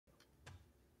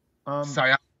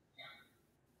Sorry.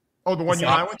 Oh, the one you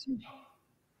and I went to?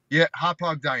 Yeah, Hot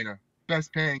Dog Diner.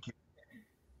 Best pancake.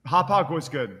 Hot Dog was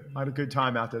good. I had a good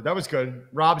time out there. That was good.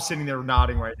 Rob's sitting there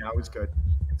nodding right now. It was good.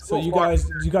 So you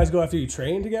guys go after you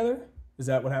train together? Is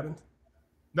that what happened?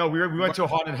 No, we went to a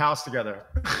haunted house together.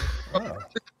 Oh.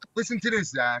 Listen to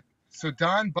this, Zach. So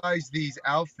Don buys these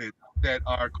outfits that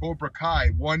are Cobra Kai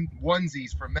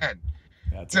onesies for men.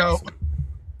 That's awesome.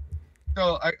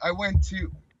 So I went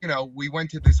to, we went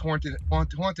to this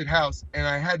haunted house, and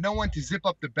I had no one to zip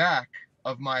up the back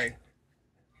of my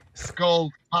skull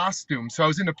costume. So I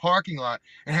was in the parking lot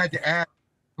and had to ask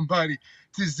somebody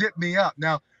to zip me up.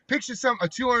 Now, picture a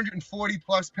 240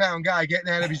 plus pound guy getting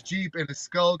out of his Jeep in a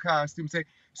skull costume saying,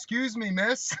 "Excuse me,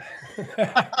 miss."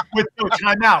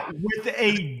 Time out. With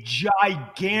a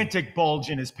gigantic bulge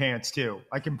in his pants, too.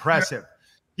 Like, impressive.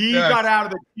 He got out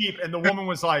of the Jeep, and the woman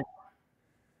was like,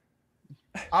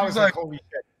 I was like, holy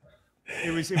shit.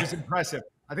 It was impressive.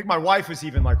 I think my wife was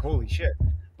even like, holy shit.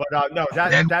 But no,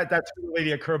 that threw the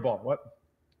lady a curveball. What?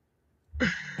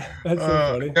 That's so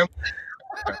funny.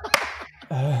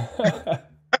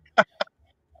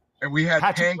 And we had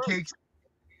pancakes,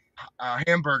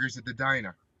 hamburgers at the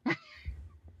diner.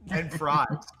 And fries.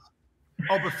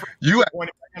 Oh, but I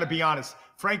gotta be honest.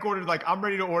 Frank ordered, I'm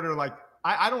ready to order,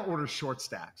 I don't order short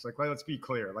stacks. Let's be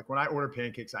clear. When I order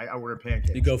pancakes, I order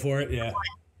pancakes. You go for it, yeah.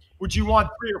 Would you want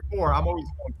 3 or 4? I'm always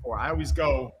going 4. I always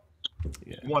go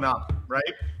 1 up, right?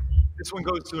 This one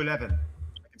goes to 11, like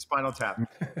in Spinal Tap.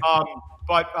 Frank was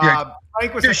like, "I'll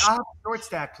have a short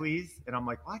stack, please." And I'm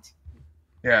like, "What?"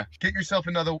 Yeah, get yourself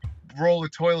another roll of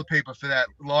toilet paper for that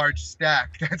large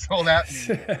stack. That's all that means.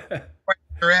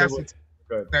 Your ass is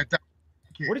good.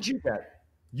 What did you get?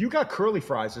 You got curly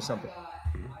fries or something. I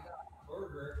got a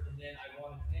burger, and then I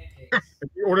wanted pancakes.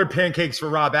 You ordered pancakes for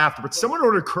Rob after, but someone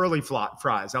ordered curly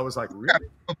fries. I was like, really?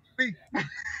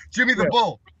 Jimmy the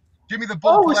Bull. Jimmy the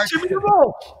Bull. Oh, it's Jimmy the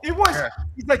Bull. It was. Yeah.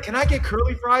 He's like, "Can I get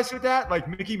curly fries with that?" Like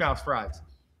Mickey Mouse fries.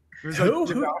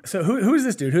 Who is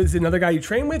this dude? Who's another guy you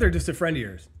train with, or just a friend of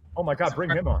yours? Oh my God, bring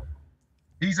him on.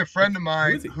 He's a friend of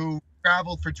mine who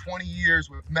traveled for 20 years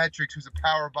with Metrics, who's a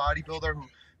power bodybuilder who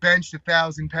benched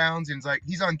 1,000 pounds, and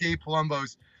he's on Dave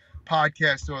Palumbo's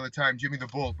podcast all the time, Jimmy the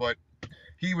Bull. But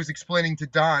he was explaining to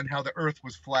Don how the Earth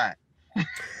was flat.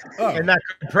 And that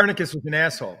Copernicus was an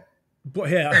asshole.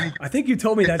 But yeah, I think you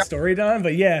told me that story, Don.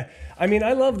 But yeah, I mean,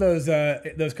 I love those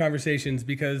conversations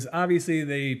because obviously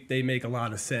they make a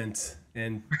lot of sense,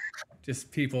 and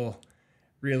just people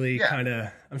really kind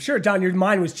of. I'm sure, Don, your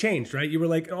mind was changed, right? You were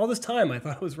like, all this time I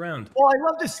thought it was round. Well, I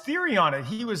love this theory on it.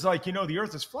 He was like, the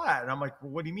Earth is flat, and I'm like,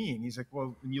 well, what do you mean? He's like,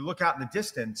 well, when you look out in the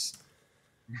distance,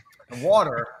 the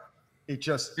water, it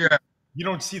just you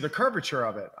don't see the curvature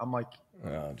of it. I'm like,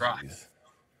 oh, right.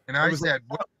 And I said,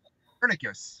 "What,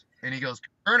 Copernicus?" And he goes,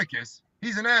 "Copernicus?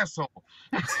 He's an asshole."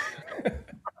 Okay,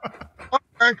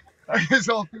 his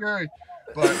whole theory.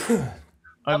 But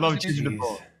I love Jimmy the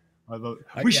Bull.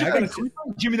 We should bring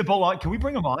Jimmy the Bull on. Can we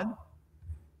bring him on?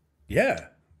 Yeah,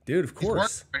 dude, of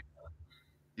course.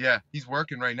 He's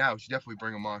working right now. We should definitely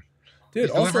bring him on. Dude,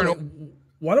 also,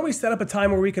 why don't we set up a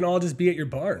time where we can all just be at your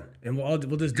barn and we'll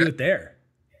just do it there?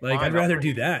 I'd rather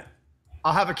do that.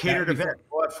 I'll have a catered event.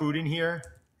 We'll have food in here.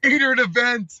 Catered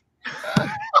event.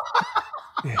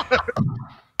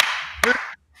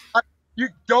 You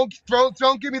don't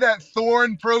give me that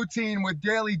Thorn protein with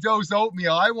daily dose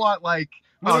oatmeal. I want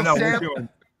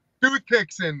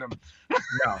toothpicks in them.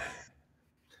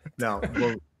 No.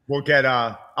 We'll get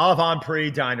Olive Prix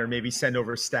Diner. Maybe send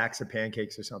over stacks of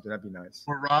pancakes or something. That'd be nice.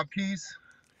 Or Rob Keys.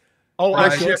 Oh,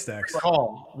 stacks.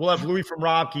 We'll have Louis from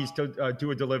Rob Keys to do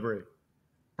a delivery.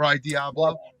 Fry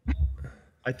Diablo.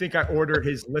 I think I ordered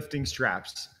his lifting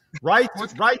straps. Right?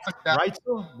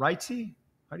 Rightsy?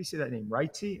 How do you say that name?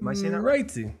 Rightsy? Am I saying that right?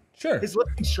 Rightsy. Sure. His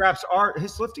lifting straps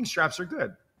are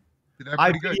good. They're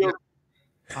pretty good.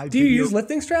 Do you use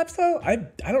lifting straps though? I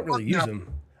don't really use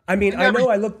them. I mean, I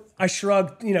know I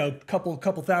shrugged,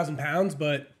 couple thousand pounds,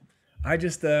 but I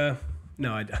just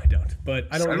no, I don't. But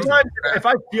I don't. If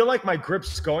I feel like my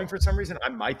grip's going for some reason, I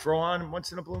might throw on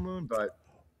once in a blue moon. But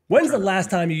when's the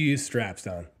last time you used straps,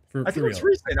 Don? I think it's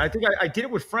recent. I think I did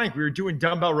it with Frank. We were doing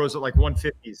dumbbell rows at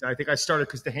 150s. And I think I started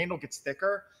because the handle gets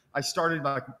thicker. I started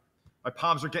my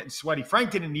palms were getting sweaty.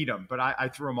 Frank didn't need them, but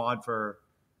I threw them on for,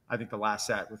 I think, the last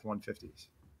set with 150s.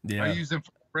 Yeah. I used them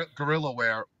for Gorilla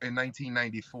Wear in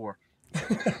 1994.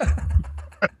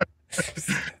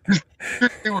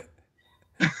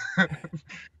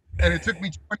 And it took me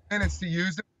 20 minutes to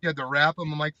use them. You had to wrap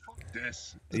them. I'm like, fuck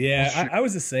this. Yeah, I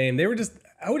was the same. I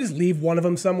would just leave one of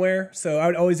them somewhere. So I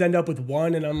would always end up with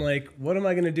one, and I'm like, what am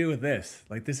I going to do with this?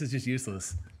 This is just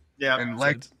useless. Yeah. And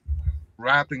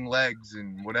wrapping legs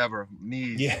and whatever,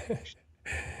 knees. Yeah.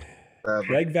 Whatever.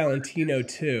 Greg Valentino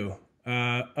too.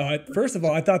 First of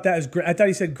all, I thought I thought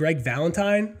he said Greg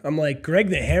Valentine. I'm like, Greg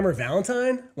the Hammer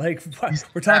Valentine? Like, what?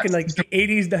 We're talking like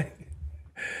 80s.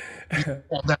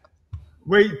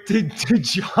 Wait, did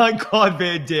Jean-Claude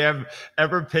Van Damme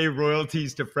ever pay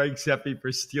royalties to Frank Sepe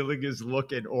for stealing his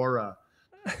look and aura?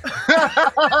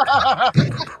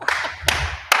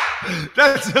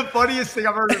 That's the funniest thing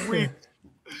I've heard in weeks.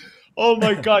 Oh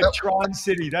my God, Tron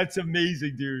City. That's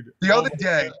amazing, dude. The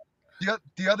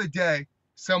other day,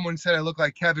 someone said I look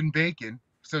like Kevin Bacon.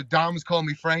 So Dom's calling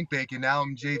me Frank Bacon. Now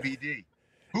I'm JVD.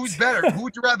 Who's better? Who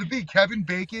would you rather be, Kevin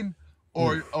Bacon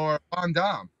or Van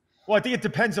Damme? Well, I think it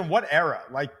depends on what era.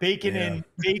 Like Bacon in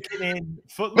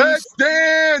Footloose. Let's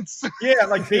dance. Yeah,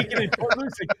 like Bacon in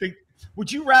Footloose.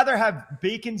 Would you rather have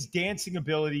Bacon's dancing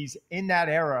abilities in that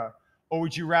era, or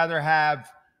would you rather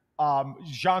have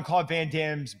Jean-Claude Van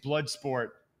Damme's blood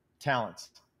sport talents?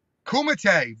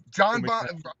 Kumite,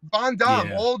 Van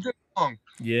Damme, all day long.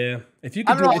 Yeah, if you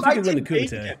could win the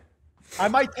Kumite. I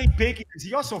might take Bacon because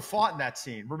he also fought in that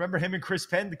scene. Remember him and Chris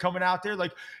Penn coming out there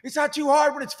like, it's not too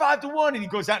hard when it's 5-1, and he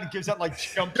goes out and gives that like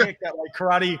jump kick, that like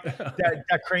karate,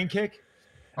 that crane kick.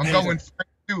 I'm going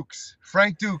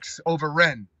Frank Dukes over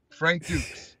Ren. Frank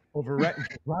Dukes over Ren.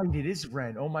 Right, it is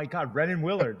Ren. Oh my God, Ren and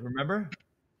Willard. Remember?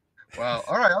 Wow.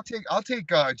 All right, I'll take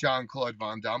Jean-Claude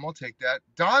Van Damme. I'll take that.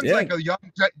 John's like a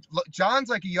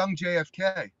young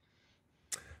JFK.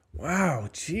 Wow,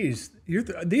 jeez,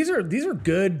 these are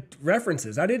good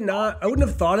references. I wouldn't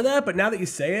have thought of that, but now that you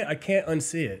say it, I can't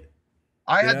unsee it.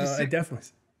 I had to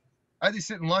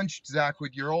sit in lunch, Zach,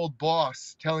 with your old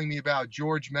boss telling me about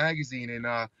George Magazine and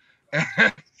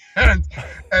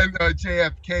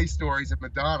JFK stories at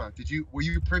Madonna. Were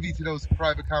you privy to those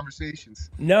private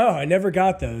conversations? No, I never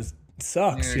got those. It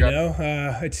sucks,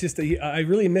 it's just I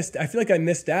really missed. I feel like I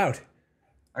missed out.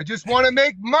 I just want to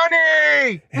make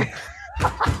money.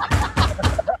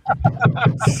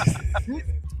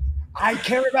 I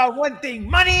care about one thing: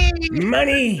 money.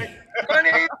 Money.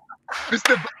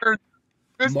 Mr. Burns.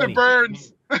 Money.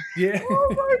 Burns. Yeah.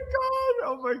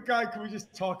 Oh my God! Can we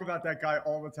just talk about that guy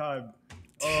all the time?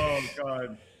 Oh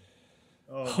God.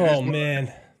 Oh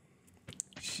man.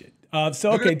 Shit.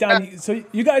 So okay, Don. So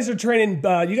you guys are training.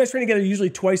 You guys train together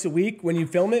usually twice a week when you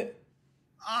film it.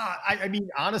 I mean,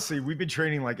 honestly, we've been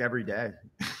training like every day.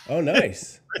 Oh,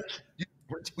 nice.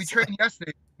 We trained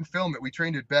yesterday and film it. We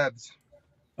trained at Bev's.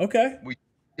 Okay. We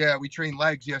trained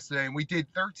legs yesterday, and we did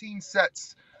 13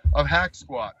 sets of hack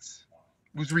squats.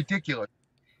 It was ridiculous.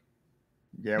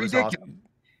 Yeah, it was awesome.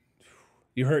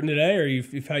 You hurting today, or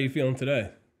how you feeling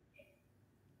today?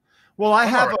 Well, I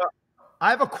have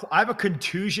a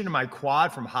contusion in my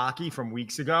quad from hockey from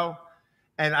weeks ago.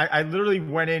 And I literally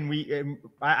went in.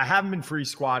 I haven't been free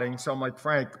squatting, so I'm like,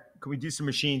 Frank, can we do some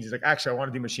machines? He's like, actually, I want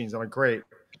to do machines. I'm like, great.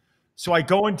 So I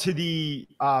go into the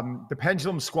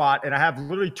pendulum squat, and I have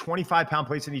literally 25-pound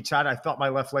plates on each side. I thought my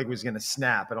left leg was going to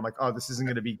snap, and I'm like, oh, this isn't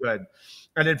going to be good.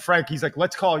 And then Frank, he's like,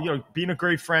 let's call, being a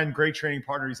great friend, great training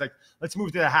partner. He's like, let's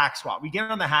move to the hack squat. We get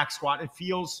on the hack squat. It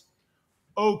feels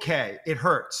okay. It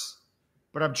hurts,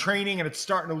 but I'm training, and it's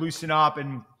starting to loosen up,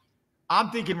 and I'm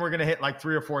thinking we're going to hit like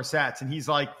 3 or 4 sets. And he's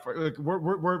like,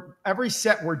 we're every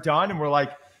set we're done. And we're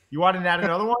like, you want to add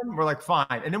another one? We're like, fine.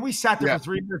 And then we sat there for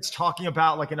 3 minutes talking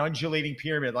about like an undulating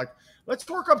pyramid. Like, let's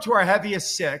work up to our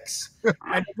heaviest 6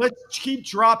 and let's keep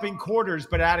dropping quarters,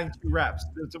 but adding 2 reps.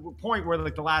 There's a point where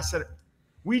like the last set,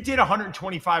 we did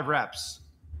 125 reps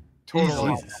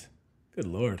total. Jesus. Good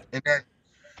Lord. And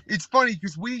it's funny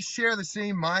because we share the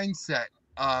same mindset.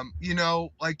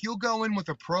 Like you'll go in with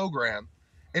a program,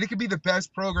 and it could be the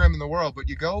best program in the world, but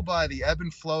you go by the ebb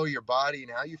and flow of your body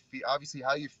and how you feel, obviously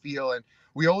how you feel. And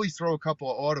we always throw a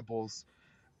couple of audibles.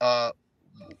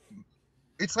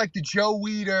 It's like the Joe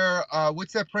Weider,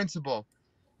 what's that principle?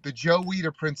 The Joe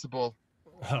Weider principle.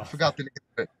 I forgot the name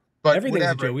of it. But everything's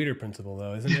a Joe Weider principle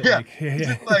though, isn't it?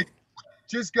 Yeah.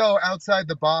 Just go outside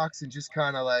the box and just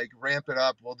kind of like ramp it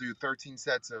up. We'll do 13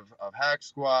 sets of hack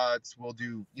squats. We'll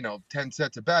do, 10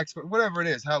 sets of back squats, whatever it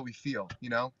is, how we feel,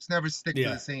 It's never stick to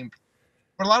the same.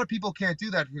 But a lot of people can't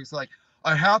do that. It's like,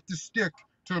 I have to stick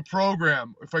to the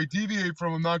program. If I deviate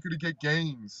from, I'm not going to get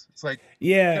gains. It's like,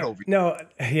 well,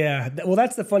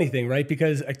 that's the funny thing, right?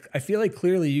 Because I feel like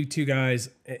clearly you two guys,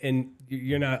 and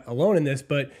you're not alone in this,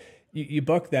 but you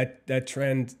buck that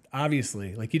trend,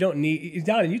 obviously. Like you don't need,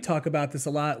 Don, and you talk about this a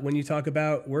lot when you talk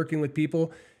about working with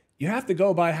people. You have to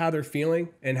go by how they're feeling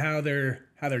and how they're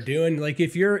doing. Like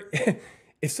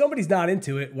if somebody's not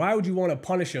into it, why would you want to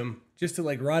punish them just to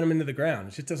like run them into the ground?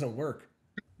 It just doesn't work.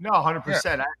 No,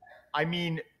 100%. I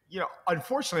mean,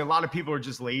 unfortunately, a lot of people are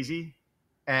just lazy.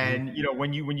 And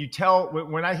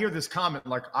when I hear this comment,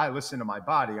 like, I listen to my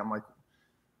body, I'm like,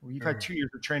 well, you've had 2 years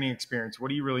of training experience. What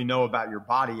do you really know about your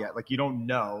body yet? Like, you don't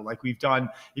know. Like, we've done,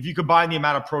 if you combine the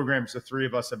amount of programs the three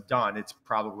of us have done, it's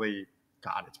probably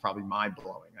mind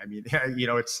blowing. I mean,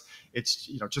 it's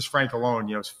just Frank alone,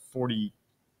 it's 40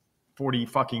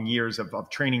 fucking years of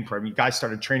training program. Guy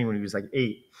started training when he was like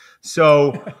 8.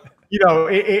 So,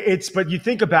 but you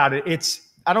think about it,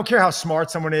 I don't care how smart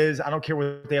someone is. I don't care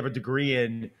what they have a degree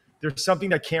in. There's something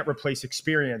that can't replace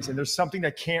experience, and there's something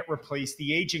that can't replace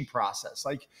the aging process.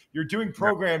 Like, you're doing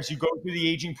programs, you go through the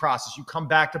aging process, you come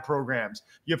back to programs,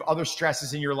 you have other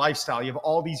stresses in your lifestyle, you have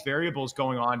all these variables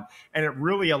going on, and it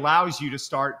really allows you to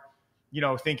start,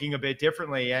 thinking a bit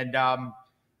differently. And,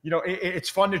 it's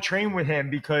fun to train with him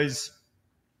because,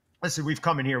 listen, we've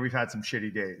come in here, we've had some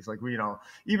shitty days. Like,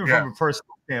 even from a personal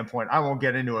standpoint, I won't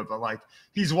get into it, but like,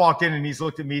 he's walked in and he's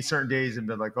looked at me certain days and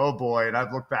been like, oh boy. And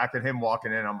I've looked back at him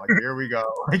walking in. I'm like, here we go.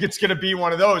 Like, it's going to be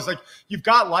one of those. Like, you've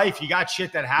got life, you got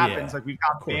shit that happens. Like, we've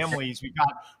got families,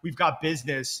 we've got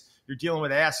business. You're dealing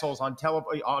with assholes on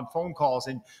phone calls,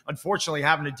 and unfortunately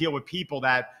having to deal with people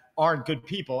that aren't good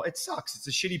people. It sucks. It's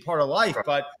a shitty part of life.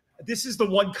 But this is the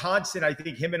one constant I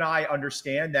think him and I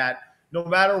understand, that no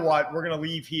matter what, we're going to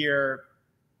leave here,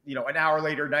 an hour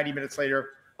later, 90 minutes later,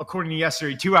 according to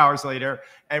yesterday, 2 hours later,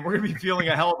 and we're going to be feeling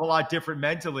a hell of a lot different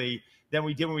mentally than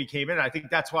we did when we came in. And I think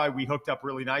that's why we hooked up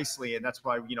really nicely, and that's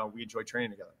why, we enjoy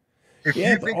training together. If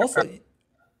you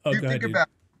think about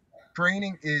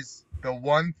training is the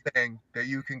one thing that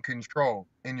you can control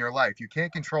in your life. You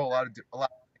can't control a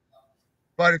lot.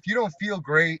 But if you don't feel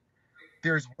great,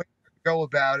 there's ways to go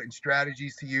about it and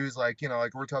strategies to use. Like,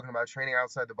 like we're talking about, training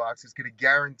outside the box is going to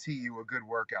guarantee you a good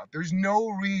workout. There's no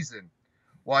reason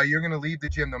why you're going to leave the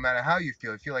gym, no matter how you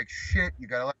feel. You feel like shit, you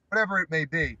got to, whatever it may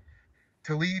be,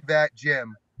 to leave that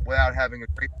gym without having a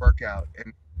great workout.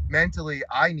 And mentally,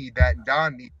 I need that, and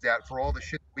Don needs that for all the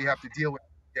shit we have to deal with on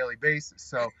a daily basis.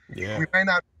 So we may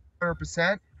not be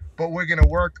 100%, but we're going to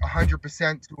work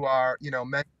 100% to our,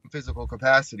 mental and physical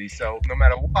capacity. So no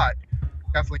matter what,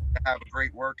 definitely have a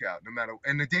great workout. No matter,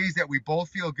 and the days that we both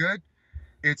feel good,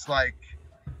 it's like,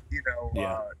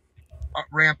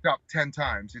 ramped up 10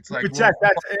 times. It's like, Zach,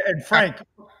 and Frank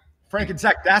and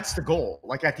Zach, that's the goal.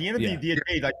 Like, at the end of the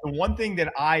day, like, the one thing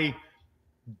that I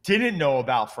didn't know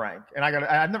about Frank, and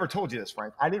I've never told you this,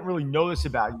 Frank, I didn't really know this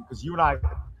about you, because you and I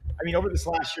mean, over this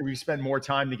last year, we've spent more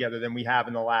time together than we have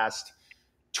in the last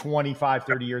 25,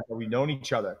 30 years that we've known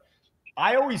each other.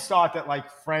 I always thought that,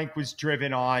 like, Frank was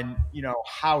driven on,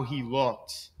 how he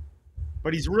looked,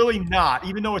 but he's really not.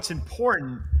 Even though it's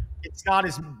important, it's not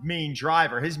his main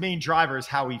driver. His main driver is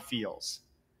how he feels.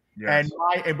 Yes.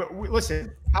 But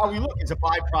listen, how we look is a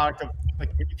byproduct of, like,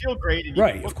 when you feel great and you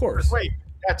look, of course, great,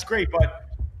 that's great. But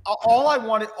all I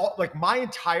wanted, my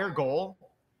entire goal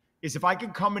is if I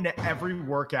can come into every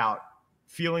workout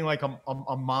feeling like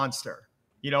a monster,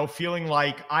 feeling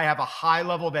like I have a high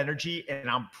level of energy and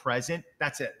I'm present.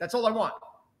 That's it. That's all I want.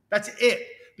 That's it.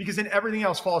 Because then everything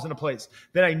else falls into place.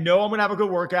 Then I know I'm going to have a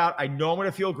good workout. I know I'm going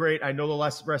to feel great. I know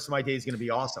the rest of my day is going to be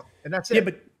awesome. And that's it.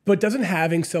 Yeah, but doesn't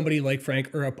having somebody like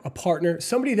Frank, or a partner,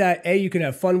 somebody that you can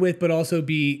have fun with, but also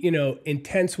be,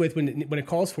 intense with when it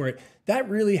calls for it, that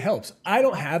really helps. I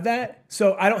don't have that.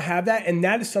 So I don't have that. And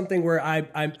that is something where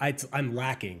I'm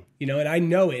lacking, and I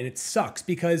know it, and it sucks,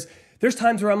 because there's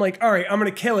times where I'm like, all right, I'm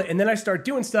going to kill it. And then I start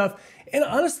doing stuff. And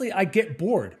honestly, I get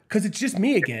bored because it's just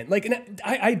me again. Like, and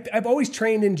I've always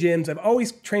trained in gyms. I've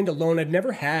always trained alone. I've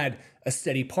never had a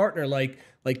steady partner like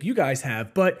you guys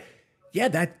have. But yeah,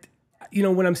 that,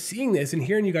 when I'm seeing this and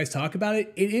hearing you guys talk about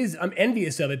it, I'm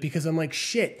envious of it, because I'm like,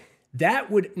 shit, that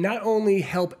would not only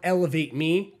help elevate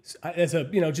me as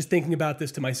just thinking about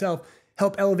this to myself,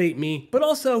 help elevate me, but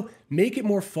also make it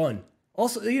more fun.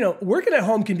 Also, working at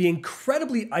home can be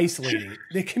incredibly isolating.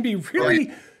 It can be really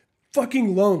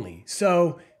fucking lonely.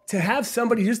 So to have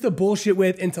somebody just to bullshit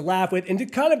with and to laugh with and to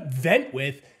kind of vent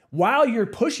with while you're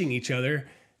pushing each other,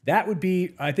 that would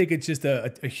be, I think it's just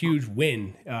a huge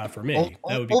win for me.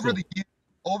 That would be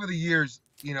over the years,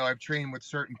 I've trained with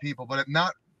certain people, but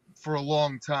not for a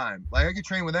long time. Like, I could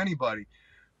train with anybody,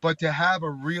 but to have a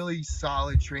really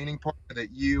solid training partner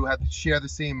that you have to share the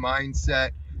same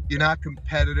mindset, you're not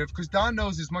competitive, because Don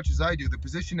knows as much as I do the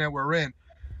position that we're in.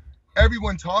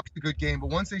 Everyone talks a good game, but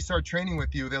once they start training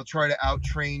with you, they'll try to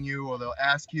out-train you, or they'll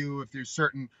ask you if there's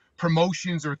certain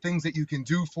promotions or things that you can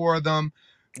do for them.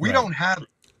 We don't have.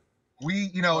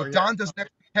 If Don does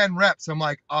 10 reps, I'm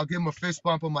like, I'll give him a fist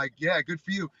bump. I'm like, yeah, good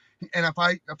for you. And if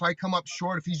I come up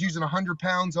short, if he's using 100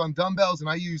 pounds on dumbbells and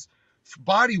I use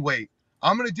body weight,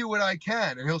 I'm gonna do what I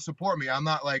can, and he'll support me. I'm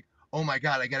not like, oh my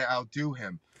God, I gotta outdo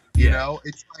him. You Yeah. know,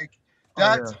 it's like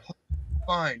that's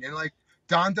fine. And like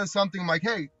Don does something, I'm like,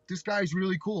 hey, this guy's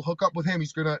really cool. Hook up with him.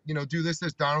 He's gonna, do this.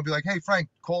 Don will be like, hey, Frank,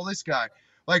 call this guy.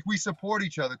 Like we support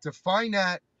each other. To find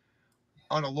that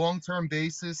on a long-term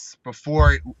basis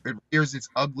before it rears its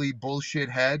ugly bullshit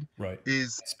head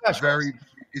is very.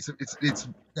 It's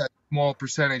that small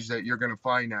percentage that you're gonna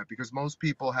find that, because most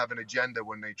people have an agenda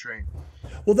when they train.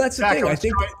 Well, that's the thing. I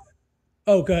think.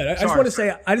 Oh, go ahead. I just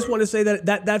want to say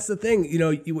that that's the thing.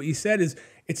 What you said is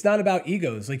it's not about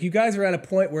egos. Like, you guys are at a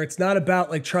point where it's not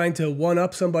about like trying to one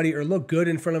up somebody or look good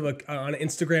in front of on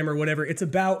Instagram or whatever. It's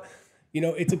about,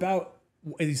 it's about,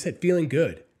 as you said, feeling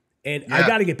good. And I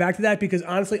got to get back to that, because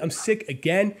honestly, I'm sick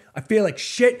again. I feel like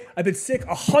shit. I've been sick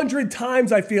 100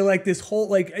 times. I feel like this whole,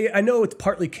 like, I know it's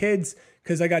partly kids,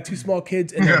 because I got 2 small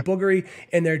kids and they're boogery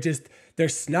and they're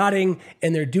snotting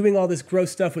and they're doing all this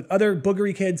gross stuff with other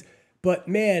boogery kids. But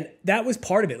man, that was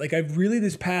part of it. Like, I've really,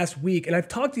 this past week, and I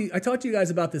talked to you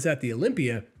guys about this at the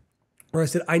Olympia, where I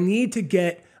said I need to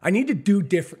do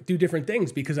different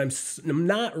things, because I'm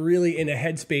not really in a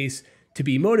headspace to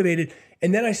be motivated.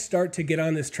 And then I start to get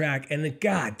on this track, and then,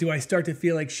 God, do I start to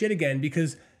feel like shit again,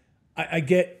 because I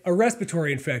get a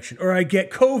respiratory infection, or I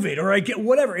get COVID, or I get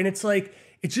whatever. And it's like,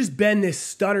 it's just been this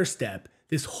stutter step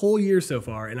this whole year so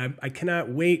far. And I cannot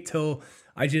wait till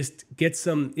I just get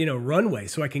some, runway,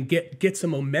 so I can get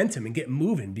some momentum and get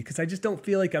moving, because I just don't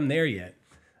feel like I'm there yet.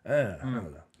 I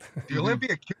don't know. The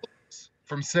Olympia killed us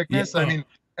from sickness. I mean,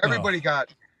 everybody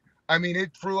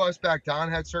it threw us back. Don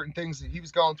had certain things that he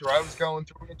was going through, I was going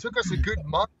through. It took us a good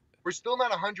month. We're still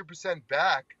not 100%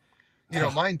 back.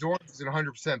 My endurance isn't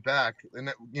 100% back. And,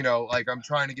 like, I'm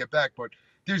trying to get back, but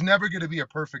there's never going to be a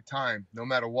perfect time, no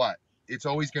matter what. It's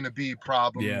always going to be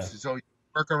problems. Yeah. So you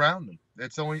work around them.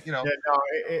 It's only, Yeah, no,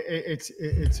 it's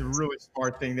a really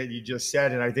smart thing that you just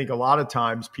said. And I think a lot of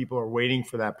times people are waiting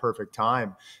for that perfect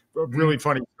time. A really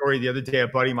funny story. The other day, a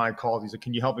buddy of mine called. He's like,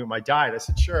 can you help me with my diet? I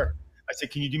said, sure. I said,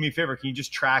 can you do me a favor? Can you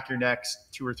just track your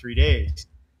next 2 or 3 days?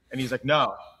 And he's like,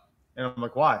 no. And I'm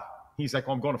like, why? He's like,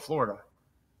 well, I'm going to Florida.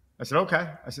 I said, okay.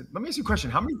 I said, let me ask you a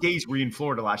question. How many days were you in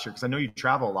Florida last year? Because I know you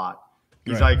travel a lot.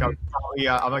 He's like, I'm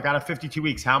like, out of 52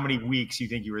 weeks, how many weeks do you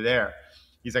think you were there?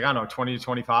 He's like, I don't know, 20 to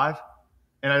 25.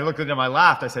 And I looked at him, I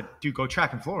laughed. I said, dude, go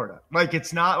track in Florida. Like,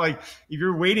 it's not like, if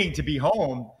you're waiting to be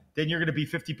home, then you're going to be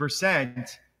 50%.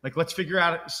 Like, let's figure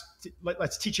out,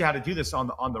 let's teach you how to do this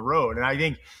on the road. And I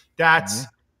think that's,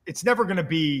 it's never going to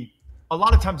be, a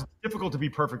lot of times it's difficult to be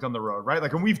perfect on the road, right?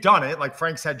 Like, and we've done it. Like,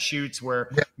 Frank's had shoots where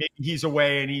maybe he's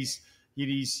away and he's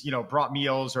brought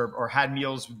meals or had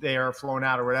meals there, flown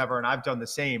out or whatever. And I've done the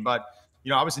same. But,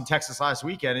 I was in Texas last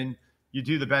weekend, and you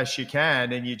do the best you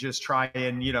can, and you just try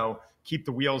and, keep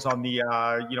the wheels on the,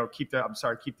 keep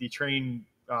the train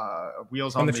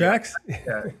wheels on the tracks.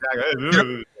 Yeah,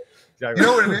 You exactly.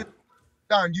 know what it is?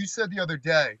 Don, you said the other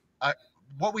day,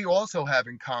 what we also have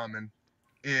in common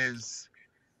is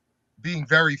being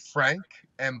very frank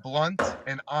and blunt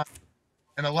and honest.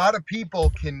 And a lot of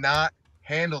people cannot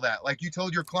handle that. Like, you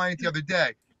told your client the other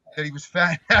day that he was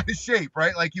fat and out of shape,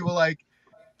 right? Like, you were like,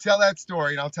 tell that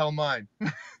story and I'll tell mine.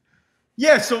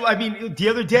 Yeah. So, I mean, the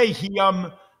other day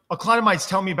a client of mine's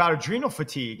telling me about adrenal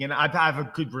fatigue, and I have a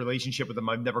good relationship with him.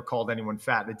 I've never called anyone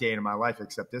fat in a day in my life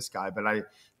except this guy. But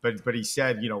he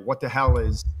said, what the hell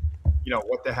is,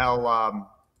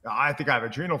 I think I have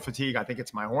adrenal fatigue. I think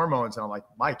it's my hormones. And I'm like,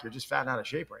 Mike, you're just fat and out of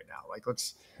shape right now. Like,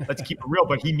 let's keep it real.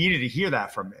 But he needed to hear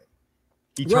that from me.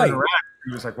 He turned around.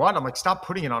 He was like, what? I'm like, stop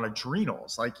putting it on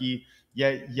adrenals. Like, you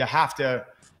have to,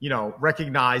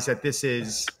 recognize that this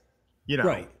is,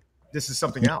 this is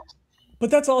something else. But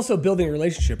that's also building a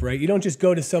relationship, right? You don't just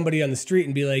go to somebody on the street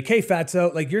and be like, hey,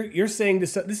 fatso. Like, you're saying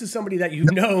this is somebody that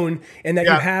you've known and that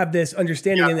you have this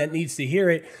understanding and that needs to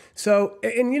hear it. So,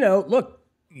 and, look,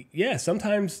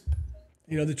 sometimes,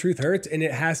 the truth hurts, and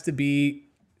it has to be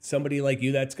somebody like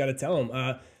you that's got to tell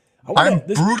them. I'm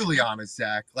brutally honest,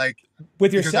 Zach. Like,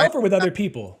 with yourself or with other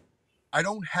people? I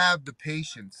don't have the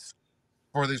patience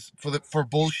for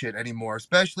bullshit anymore,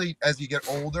 especially as you get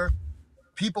older.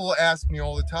 People will ask me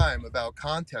all the time about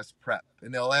contest prep,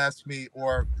 and they'll ask me,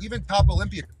 or even top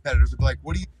Olympia competitors will be like,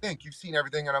 what do you think? You've seen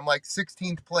everything. And I'm like,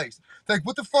 16th place. They're like,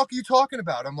 what the fuck are you talking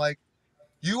about? I'm like,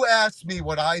 you asked me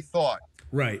what I thought.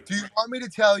 Right. Do you want me to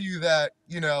tell you that,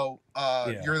 you're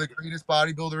the greatest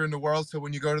bodybuilder in the world, so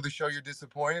when you go to the show, you're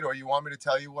disappointed? Or you want me to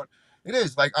tell you what it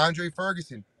is? Like Andre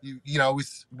Ferguson,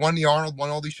 was won the Arnold, won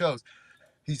all these shows.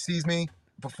 He sees me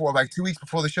before, like 2 weeks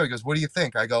before the show. He goes, what do you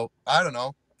think? I go, I don't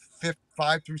know.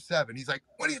 5 through 7. He's like,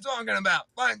 what are you talking about?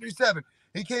 5 through 7.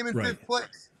 He came in 5th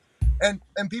place. And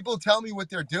people tell me what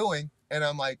they're doing, and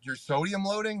I'm like, you're sodium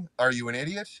loading? Are you an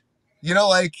idiot?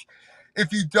 Like,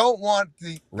 if you don't want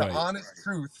the Right. honest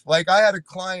truth, like I had a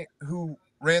client who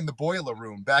ran the boiler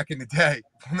room back in the day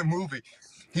from the movie.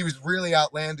 He was really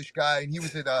outlandish guy, and he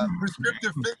was at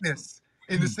prescriptive fitness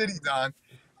in the city, Don.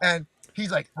 And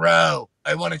he's like, bro,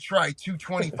 I want to try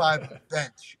 225 on the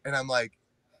bench. And I'm like,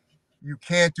 you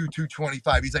can't do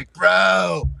 225. He's like,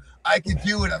 bro, I can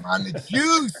do it. I'm on the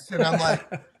juice. And I'm like,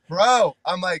 bro,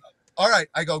 I'm like, all right.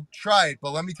 I go, try it.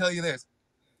 But let me tell you this.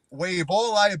 Waive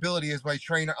all liability as my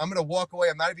trainer. I'm going to walk away.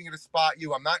 I'm not even going to spot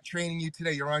you. I'm not training you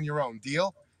today. You're on your own.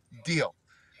 Deal? Deal.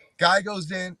 Guy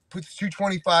goes in, puts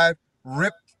 225,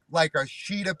 ripped like a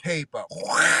sheet of paper.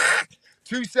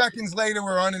 2 seconds later,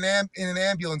 we're on in an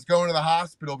ambulance going to the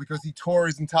hospital because he tore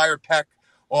his entire pec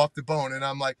off the bone. And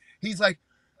I'm like, he's like,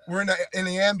 we're in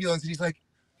the ambulance. And he's like,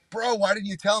 bro, why didn't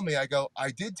you tell me? I go,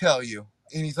 I did tell you.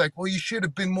 And he's like, well, you should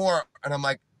have been more. And I'm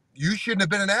like, you shouldn't have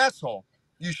been an asshole.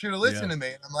 You should have listened to me.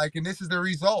 And I'm like, and this is the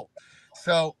result.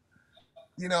 So,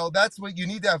 you know, that's what you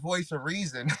need, that voice of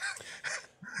reason.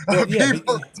 Well,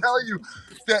 People tell you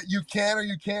that you can or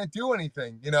you can't do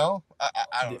anything, you know? I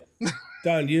don't know.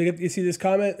 Don, you see this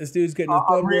comment? This dude's getting his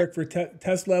blood work for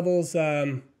test levels.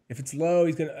 If it's low,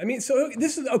 he's gonna. I mean, so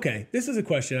this is okay. This is a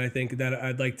question I think that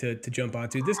I'd like to jump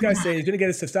onto. This guy's saying he's gonna get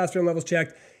his testosterone levels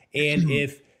checked, and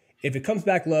if it comes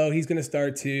back low, he's gonna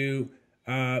start to.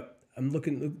 I'm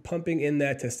pumping in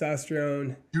that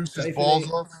testosterone. Juice his balls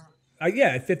off.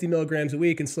 Yeah, at 50 milligrams a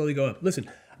week and slowly go up. Listen,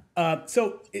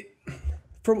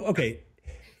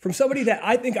 from somebody that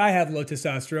I think I have low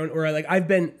testosterone, or I've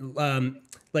been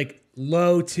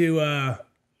low to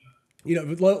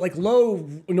low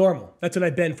normal. That's what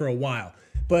I've been for a while.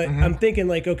 But I'm thinking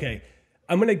like, okay,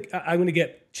 I'm gonna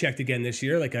get checked again this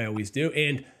year, like I always do.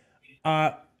 And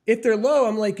if they're low,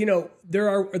 I'm like, there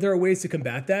are ways to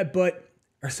combat that. But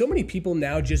are so many people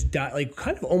now just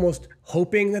kind of almost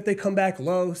hoping that they come back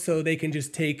low so they can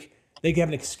just they can have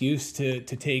an excuse to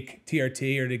take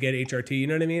TRT or to get HRT. You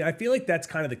know what I mean? I feel like that's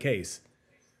kind of the case.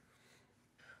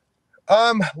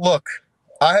 Look,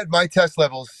 I had my test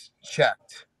levels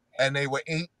checked and they were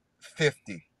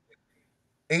 850.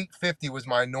 850 was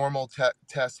my normal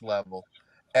test level.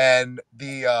 And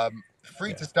the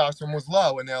free testosterone was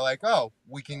low. And they're like, oh,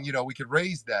 we could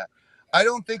raise that. I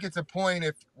don't think it's a point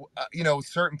if,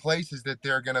 certain places that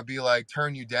they're going to be like,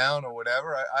 turn you down or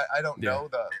whatever. I don't know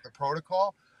the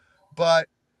protocol, but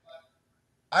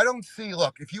I don't see,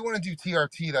 look, if you want to do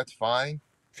TRT, that's fine.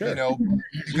 Sure.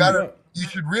 You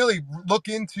should really look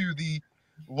into the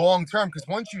long term, because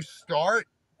once you start,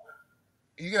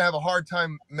 you're going to have a hard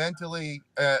time mentally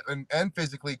and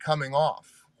physically coming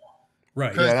off.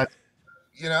 Right. Yeah.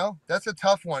 That's a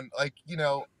tough one. Like,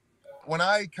 when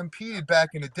I competed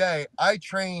back in the day, I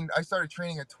started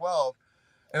training at 12,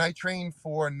 and I trained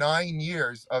for 9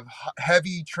 years of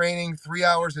heavy training, 3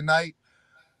 hours a night.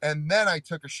 And then I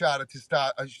took a shot of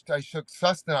testosterone. I took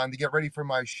Sustanon to get ready for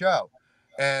my show.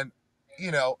 And,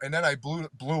 and then I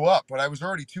blew up, but I was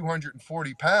already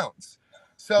 240 pounds.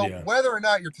 So whether or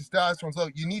not your testosterone's low,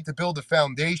 you need to build a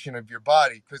foundation of your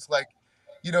body. Because,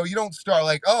 you don't start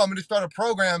like, oh, I'm going to start a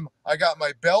program. I got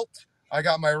my belt, I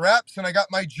got my reps, and I got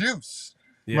my juice.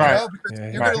 Yeah. Because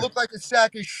you're going to look like a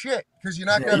sack of shit because you're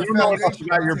not going to have a foundation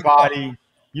about your body.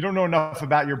 You don't know enough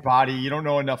about your body. You don't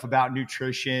know enough about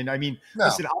nutrition. I mean,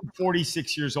 listen, I'm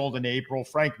 46 years old in April.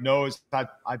 Frank knows I've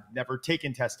never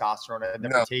taken testosterone. I've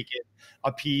never taken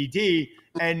a PED.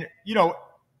 And,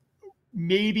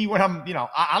 maybe when I'm,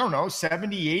 I don't know,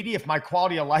 70, 80, if my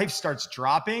quality of life starts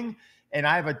dropping and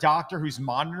I have a doctor who's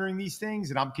monitoring these things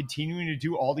and I'm continuing to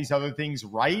do all these other things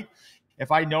right, if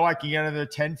I know I can get another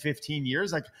 10, 15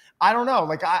 years, I don't know.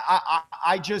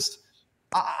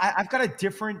 I've got a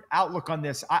different outlook on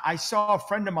this. I saw a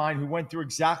friend of mine who went through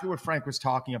exactly what Frank was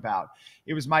talking about.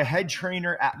 It was my head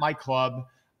trainer at my club.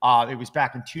 It was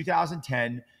back in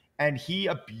 2010, and he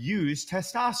abused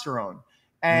testosterone.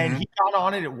 And he got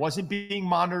on it. It wasn't being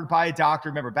monitored by a doctor.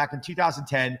 Remember, back in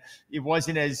 2010, it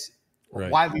wasn't as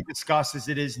widely discussed as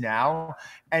it is now.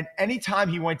 And anytime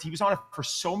he was on it for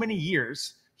so many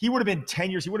years. He would have been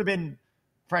 10 years. He would have been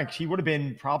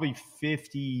probably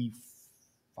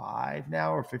 55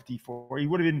 now or 54. He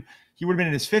would have been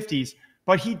in his 50s,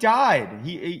 but he died.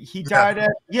 He died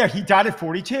at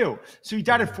 42. So he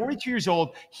died at 42 years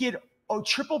old. He had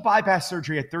triple bypass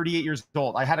surgery at 38 years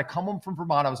old. I had to come home from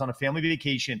Vermont. I was on a family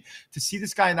vacation to see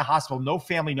this guy in the hospital. No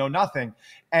family, no nothing.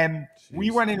 And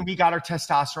we went in and we got our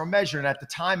testosterone measured. And at the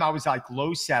time I was like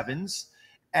low 7s.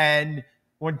 And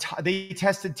when they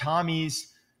tested Tommy's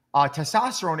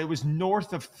testosterone, it was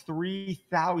north of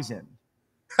 3,000.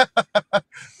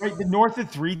 Right, north of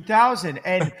 3,000.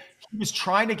 And He was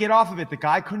trying to get off of it. The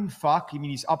guy couldn't fuck. I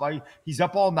mean, he's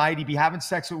up all night. He'd be having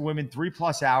sex with women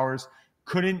 3+ hours.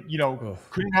 Couldn't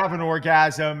have an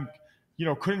orgasm.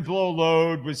 Couldn't blow a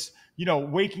load. Was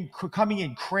coming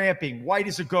in cramping, white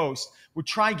as a ghost. Would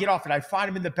try and get off it. I find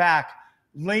him in the back,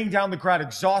 laying down the ground,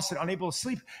 exhausted, unable to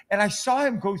sleep. And I saw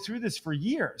him go through this for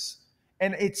years.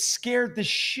 And it scared the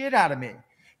shit out of me.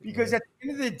 Because at the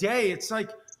end of the day, it's like,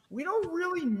 we don't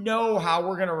really know how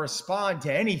we're going to respond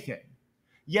to anything.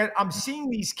 Yet I'm seeing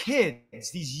these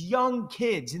kids, these young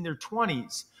kids in their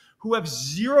 20s who have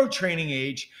zero training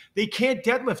age. They can't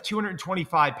deadlift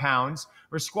 225 pounds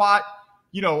or squat,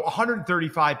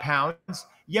 135 pounds,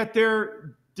 yet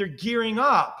they're gearing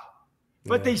up,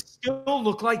 but they still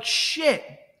look like shit.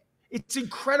 It's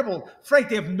incredible. Frank,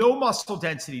 they have no muscle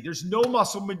density. There's no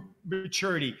muscle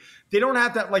maturity. They don't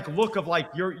have that look of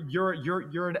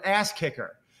you're an ass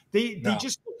kicker. They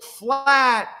just look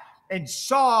flat and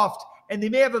soft, and they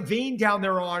may have a vein down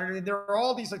their arm, and they're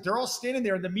all standing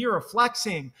there in the mirror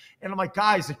flexing. And I'm like,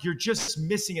 guys, you're just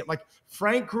missing it. Like,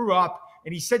 Frank grew up,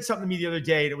 and he said something to me the other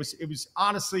day, and it was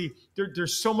honestly,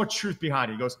 there's so much truth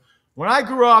behind it. He goes, when I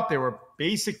grew up, there were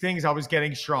basic things I was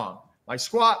getting strong. My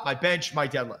squat, my bench, my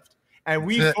deadlift. And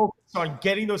we focused on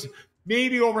getting those,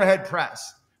 maybe overhead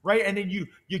press, right? And then you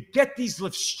get these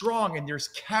lifts strong, and there's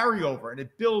carryover, and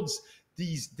it builds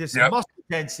this muscle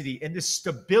density and this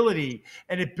stability,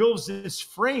 and it builds this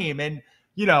frame. And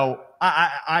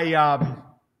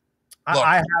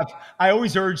I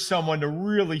always urge someone to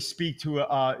really speak to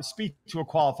a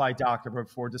qualified doctor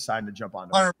before deciding to jump on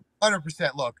them.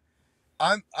 100%. Look,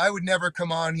 I would never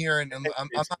come on here and I'm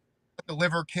not the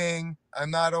liver king. I'm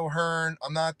not O'Hearn.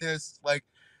 I'm not this. Like,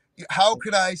 how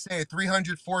could I say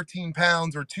 314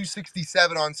 pounds or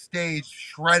 267 on stage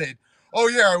shredded? Oh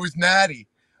yeah, I was natty.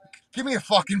 Give me a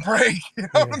fucking break. You know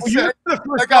what I'm saying? You were the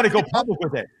first guy to go public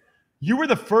with it. You were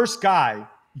the first guy.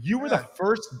 You were the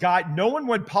first guy. No one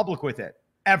went public with it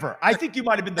ever. I think you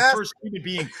might have been the first human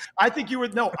being. I think you were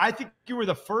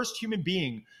the first human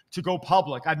being to go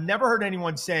public. I've never heard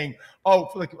anyone saying, I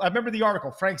remember the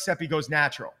article, Frank Sepe goes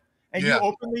natural. And you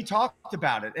openly talked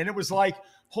about it. And it was like,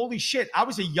 holy shit. I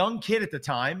was a young kid at the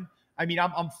time. I mean,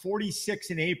 I'm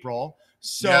 46 in April.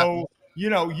 So,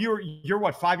 you're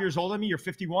what, 5 years older than me? You're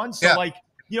 51. So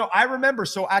I remember.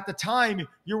 So at the time,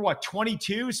 you're what,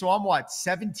 22? So I'm what,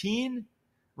 17?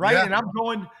 Right. Yeah. And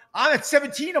I'm at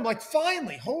 17. I'm like,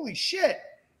 finally, holy shit.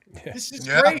 This is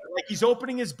great. Like, he's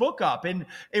opening his book up. And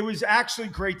it was actually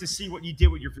great to see what you did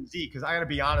with your physique. Because I got to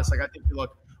be honest, I think you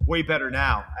look way better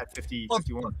now at 51.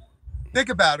 Think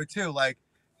about it too. Like,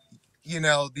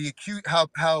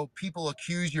 how people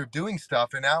accuse you of doing stuff.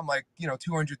 And now I'm like,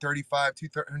 235,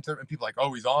 230, and people are like,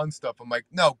 oh, he's on stuff. I'm like,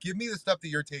 no, give me the stuff that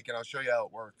you're taking. I'll show you how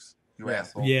it works. You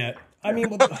asshole. Yeah. I mean,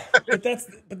 but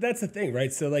that's the thing,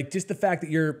 right? So like, just the fact that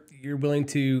you're willing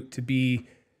to be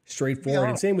straightforward,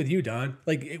 and same with you, Don,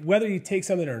 like, whether you take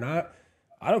something or not,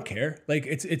 I don't care. Like,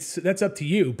 that's up to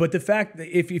you. But the fact that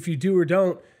if you do or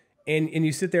don't, and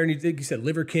you sit there and you think you said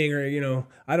liver king, or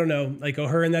I don't know, like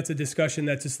O'Hearn, that's a discussion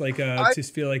that's just like I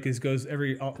just feel like it goes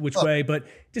every which way, but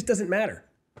it just doesn't matter.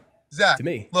 Zach, to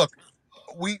me, look,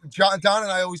 Don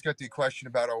and I always get the question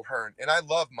about O'Hearn, and I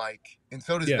love Mike, and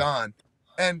so does Don.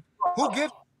 And who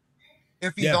gives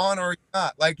if he's on or he's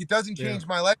not? Like, it doesn't change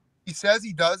my life. If he says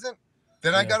he doesn't,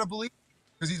 then I gotta believe,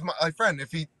 because he's my friend.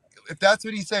 If that's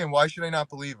what he's saying, why should I not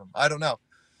believe him? I don't know.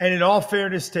 And in all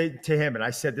fairness to him, and I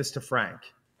said this to Frank.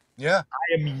 Yeah,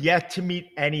 I am yet to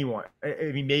meet anyone.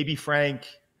 I mean, maybe Frank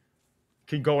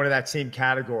can go into that same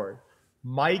category.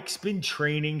 Mike's been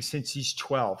training since he's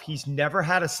 12. He's never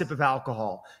had a sip of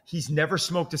alcohol. He's never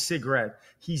smoked a cigarette.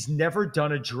 He's never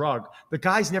done a drug. The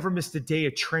guy's never missed a day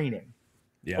of training.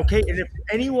 Yeah. Okay. And if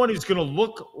anyone who's going to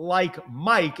look like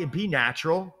Mike and be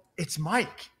natural, it's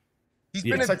Mike. He's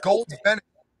been at Gold's Bennett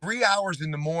 3 hours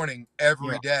in the morning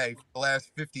every day for the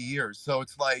last 50 years. So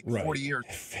it's like 40 years.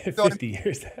 50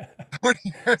 years. 40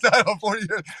 years. I don't know, 40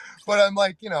 years. But I'm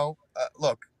like,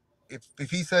 look,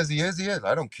 if he says he is, he is.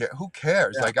 I don't care. Who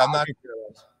cares? Yeah, like, I'm not.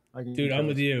 Dude, I'm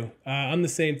with you. I'm the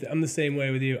same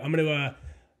way with you. I'm going to,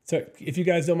 so if you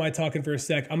guys don't mind talking for a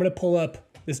sec, I'm going to pull up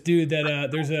this dude that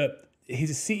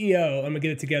he's a CEO. I'm going to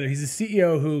get it together. He's a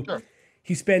CEO who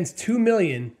he spends $2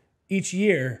 million each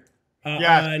year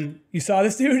on, you saw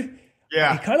this dude?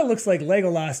 Yeah. He kind of looks like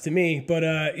Legolas to me, but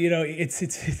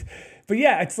but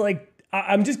yeah, it's like,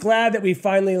 I'm just glad that we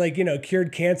finally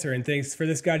cured cancer and things for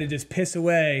this guy to just piss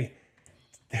away.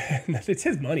 It's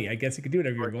his money. I guess he could do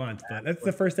whatever he wants, but that's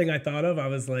the first thing I thought of. I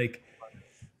was like,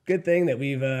 good thing that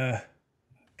we've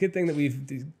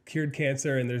cured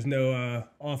cancer and there's no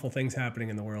awful things happening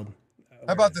in the world.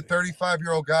 How about the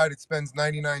 35-year-old guy that spends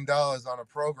 $99 on a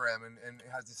program and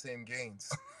has the same gains?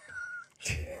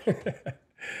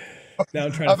 Now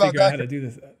I'm trying to figure out how to do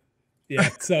this. Yeah.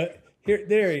 So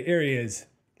there he is.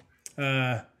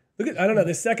 Look at, I don't know.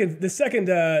 The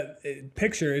second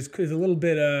picture is a little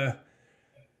bit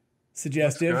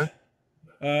suggestive.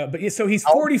 But yeah, so he's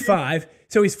 45.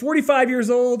 So he's 45 years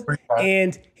old, 45.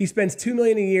 and he spends $2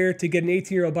 million a year to get an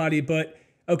 18-year-old body. But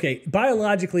okay,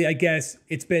 biologically, I guess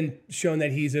it's been shown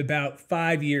that he's about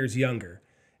 5 years younger.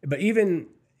 But even,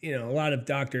 you know, a lot of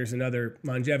doctors and other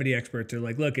longevity experts are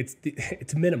like, look,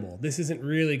 it's minimal. This isn't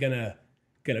really gonna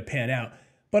pan out.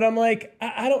 But I'm like,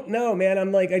 I don't know, man.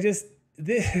 I'm like,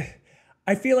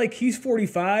 I feel like he's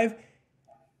 45.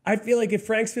 I feel like if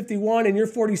Frank's 51 and you're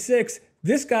 46,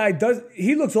 this guy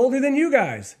he looks older than you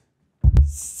guys.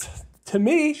 To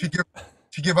me. Should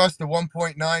give us the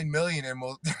 1.9 million and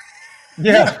we'll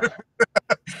Yeah.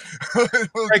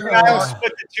 we'll Like, do I'll it.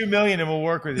 split the $2 million and we'll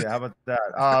work with you. How about that?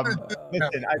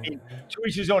 Listen, I mean, to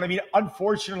each his own. I mean,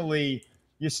 unfortunately,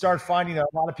 you start finding that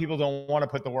a lot of people don't want to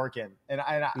put the work in, and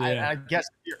I guess,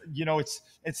 you know, it's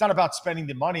not about spending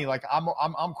the money. Like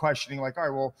I'm questioning, like, all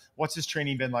right, well, what's his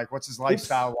training been like? What's his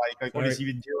lifestyle like? Like, what has he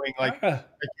been doing? Like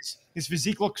his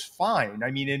physique looks fine.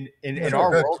 I mean, in our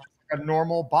world, it's like a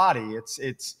normal body.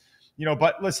 It's you know,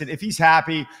 but listen, if he's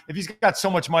happy, if he's got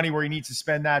so much money where he needs to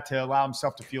spend that to allow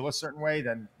himself to feel a certain way,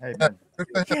 then hey, man.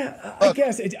 Yeah, I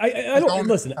guess I don't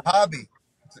listen. A hobby.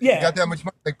 Yeah, you got that much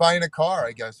money, like buying a car,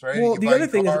 I guess, right? Well, the other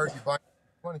thing is,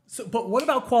 money. So, but what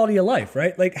about quality of life,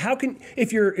 right? Like, how can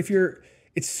if you're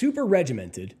it's super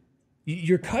regimented,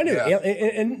 you're kind of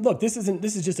and look, this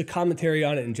is just a commentary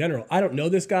on it in general. I don't know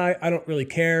this guy. I don't really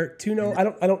care to know.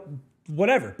 I don't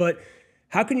whatever. But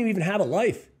how can you even have a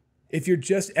life if you're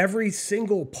just every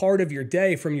single part of your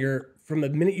day from the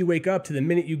minute you wake up to the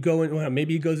minute you go in, well,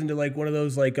 maybe he goes into like one of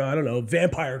those, like, I don't know,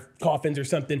 vampire coffins or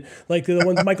something, like the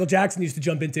ones Michael Jackson used to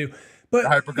jump into.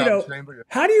 But you know,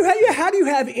 how do you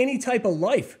have any type of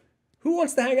life? Who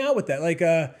wants to hang out with that? Like,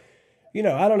 you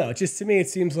know, I don't know. Just to me, it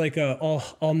seems like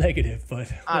all negative. But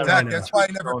Zack, that's why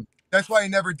I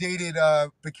never dated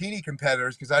bikini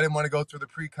competitors, because I didn't want to go through the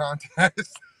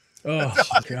pre-contest. Oh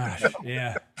gosh,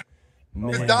 yeah.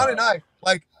 Because Don and I,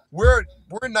 like, we're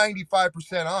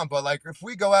 95% on, but like if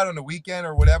we go out on the weekend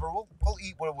or whatever, we'll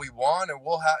eat what we want, and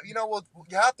we'll have, you know,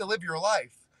 you have to live your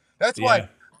life. That's why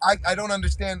I don't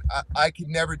understand. I could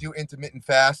never do intermittent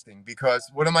fasting, because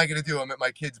what am I going to do? I'm at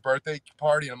my kid's birthday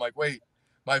party and I'm like, wait,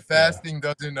 my fasting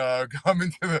doesn't come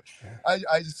into the.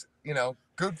 I just, you know,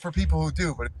 good for people who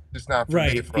do, but it's just not for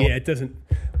me. It doesn't.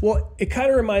 Well, it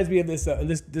kind of reminds me of this.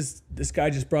 This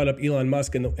guy just brought up Elon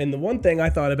Musk, and the one thing I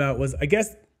thought about was, I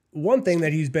guess, one thing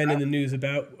that he's been in the news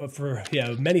about for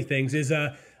many things is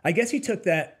I guess he took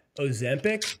that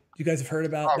Ozempic. You guys have heard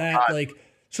about that? God. Like,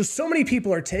 so many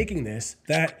people are taking this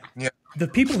that the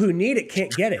people who need it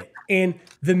can't get it, and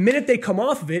the minute they come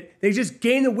off of it, they just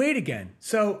gain the weight again.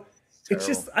 So it's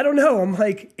just, I don't know. I'm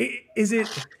like, is it?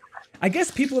 I guess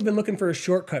people have been looking for a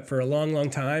shortcut for a long, long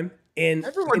time, and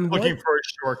everyone's looking for a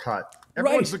shortcut.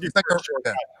 Everyone's looking for a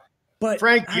shortcut. But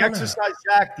Frank,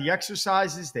 Zack, the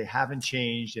exercises, they haven't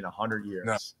changed in 100 years.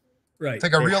 No. Right. It's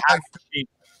like a real life,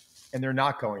 and they're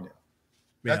not going to.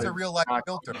 That's a real life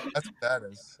filter. That's what that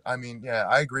is. I mean, yeah,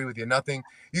 I agree with you. Nothing.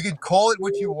 You can call it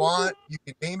what you want. You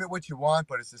can name it what you want,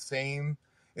 but it's the same.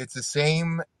 It's the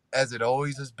same as it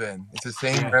always has been. It's the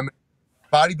same remedy.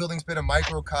 Bodybuilding's been a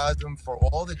microcosm for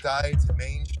all the diets and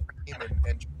mainstream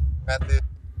and methods.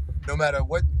 No matter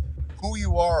who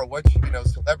you are or what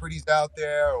celebrities out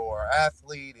there or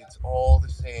athlete, it's all the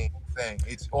same thing.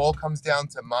 It's all comes down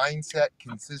to mindset,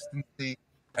 consistency,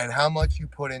 and how much you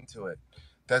put into it.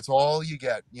 That's all you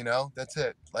get, that's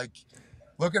it. Like,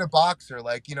 look at a boxer,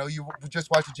 like, you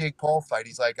just watch a Jake Paul fight.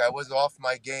 He's like, I was off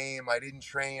my game. I didn't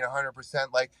train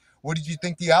 100%. Like, what did you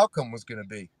think the outcome was going to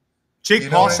be? Jake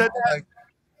Paul said that? Like,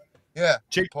 yeah.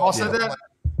 Jake Paul said that?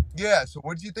 Yeah. So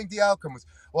what did you think the outcome was?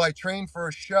 Well, I trained for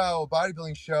a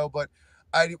bodybuilding show, but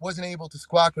I wasn't able to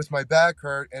squat because my back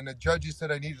hurt, and the judges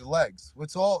said I needed legs.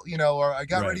 What's all, or I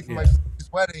got ready for my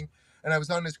wedding, and I was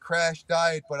on this crash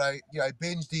diet, but I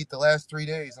binged eat the last 3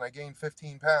 days, and I gained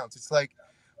 15 pounds. It's like,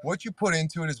 what you put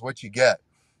into it is what you get.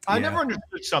 I never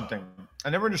understood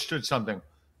something.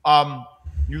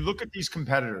 You look at these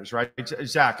competitors, right,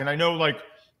 Zack, and I know, like,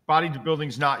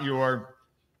 bodybuilding's not you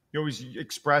always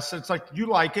express it's like you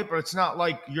like it, but it's not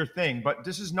like your thing. But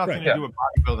this has nothing to do with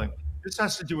bodybuilding. This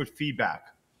has to do with feedback.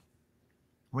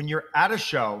 When you're at a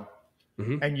show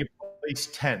and you place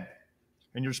 10,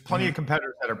 and there's plenty of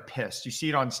competitors that are pissed. You see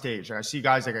it on stage. I see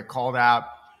guys that get called out.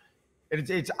 And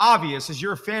it's obvious, as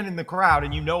you're a fan in the crowd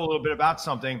and you know a little bit about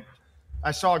something,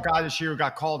 I saw a guy this year who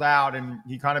got called out and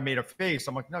he kind of made a face.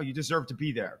 I'm like, no, you deserve to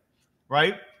be there,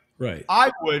 right? Right.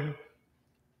 I would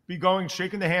be going,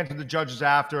 shaking the hands of the judges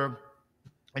after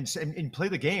and play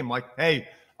the game. Like, hey,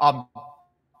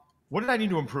 what did I need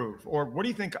to improve? Or what do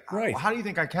you think? Right. How do you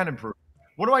think I can improve?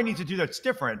 What do I need to do that's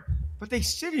different? But they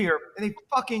sit here and they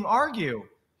fucking argue.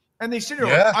 And they sit here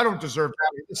like, I don't deserve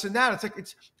that. This and that. It's like,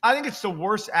 I think it's the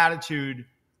worst attitude.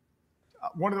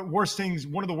 One of the worst things,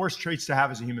 one of the worst traits to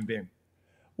have as a human being.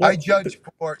 Well, I judged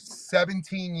for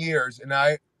 17 years, and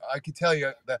I could tell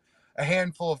you a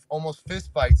handful of almost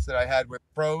fist fights that I had with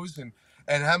pros, and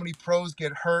how many pros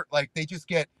get hurt. Like, they just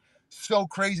get so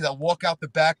crazy. They'll walk out the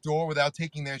back door without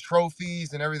taking their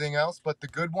trophies and everything else. But the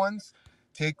good ones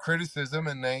take criticism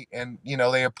and they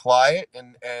apply it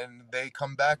and they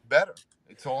come back better.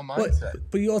 It's all mindset.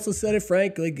 But you also said it,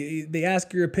 Frank. Like, they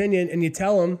ask your opinion and you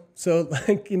tell them. So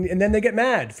like, and then they get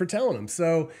mad for telling them.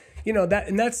 So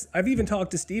that's I've even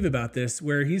talked to Steve about this,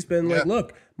 where he's been like,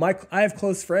 look, I have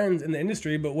close friends in the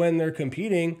industry, but when they're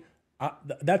competing,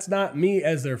 that's not me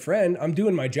as their friend. I'm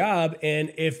doing my job,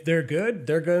 and if they're good,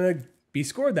 they're gonna be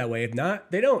scored that way. If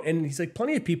not, they don't. And he's like,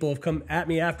 plenty of people have come at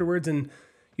me afterwards and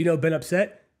been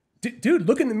upset. Dude,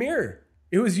 look in the mirror.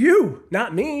 It was you,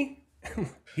 not me.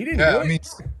 He didn't do it. I mean,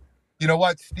 you know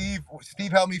what? Steve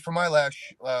helped me for my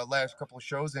last couple of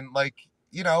shows, and like,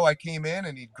 I came in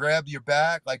and he'd grab your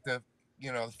back, like the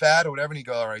fat or whatever, and he'd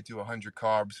go, all right, do 100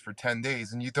 carbs for 10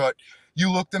 days. And you thought you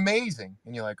looked amazing.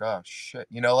 And you're like, oh shit,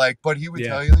 but he would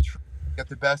tell you the truth, get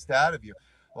the best out of you.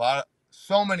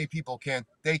 So many people can't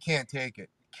take it.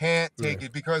 Can't take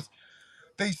it because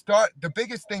the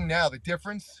biggest thing now, the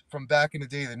difference from back in the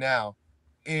day to now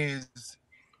is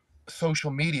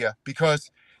social media,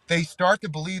 because they start to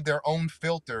believe their own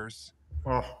filters.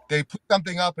 They put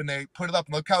something up and they put it up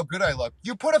and look how good I look.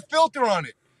 You put a filter on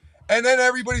it. And then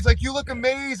everybody's like, you look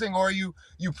amazing. Or you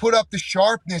put up the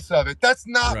sharpness of it. That's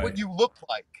not what you look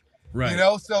like. Right.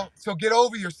 So get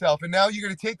over yourself. And now you're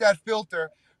going to take that filter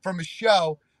from a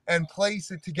show and place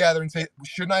it together and say,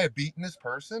 shouldn't I have beaten this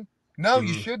person? No,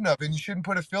 you shouldn't have. And you shouldn't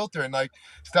put a filter, and like,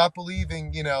 stop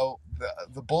believing,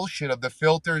 the bullshit of the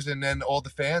filters and then all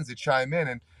the fans that chime in.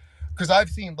 And because I've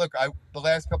seen, the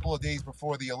last couple of days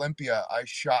before the Olympia, I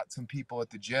shot some people at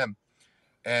the gym,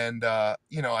 and, I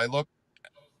look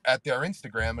at their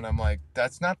Instagram and I'm like,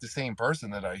 that's not the same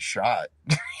person that I shot,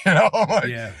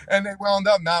 and they wound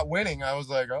up not winning. I was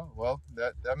like, oh, well,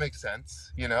 that makes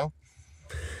sense,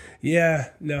 Yeah,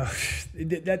 no,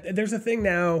 there's a thing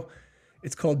now.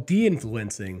 It's called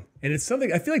de-influencing. And it's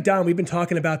something, I feel like, Don, we've been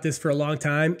talking about this for a long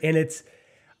time, and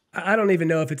I don't even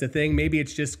know if it's a thing. Maybe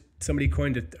it's just somebody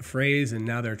coined a phrase and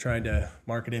now they're trying to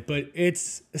market it, but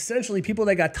it's essentially people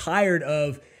that got tired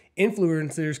of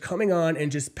influencers coming on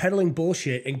and just peddling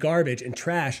bullshit and garbage and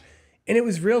trash. And it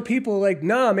was real people like,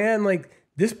 nah, man, like,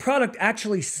 this product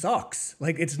actually sucks.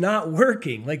 Like, it's not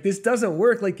working. Like, this doesn't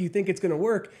work like you think it's going to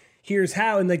work. Here's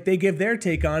how. And like, they give their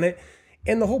take on it.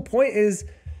 And the whole point is,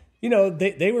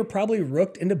 they were probably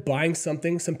rooked into buying some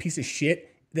piece of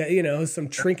shit that, some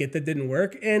trinket that didn't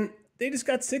work. And they just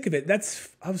got sick of it.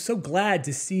 I was so glad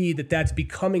to see that that's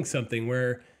becoming something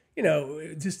where,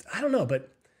 just, I don't know, but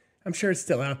I'm sure it's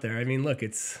still out there. I mean, look,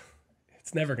 it's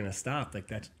never going to stop like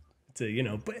that.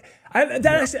 But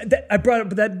I brought up,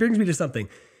 but that brings me to something.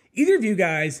 Either of you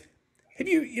guys, have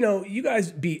you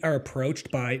guys are approached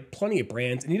by plenty of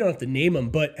brands, and you don't have to name them,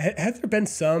 but have there been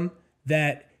some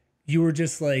that you were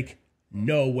just like,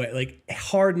 no way, like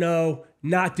hard no,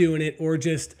 not doing it, or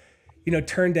just,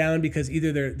 turned down because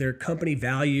either their company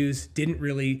values didn't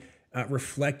really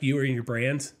reflect you or your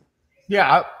brands?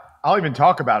 Yeah, I'll even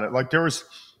talk about it. Like,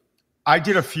 I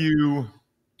did a few,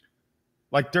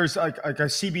 like, there's like a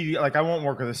CBD, like, I won't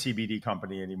work with a CBD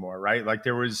company anymore, right? Like,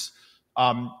 there's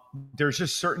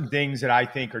just certain things that I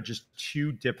think are just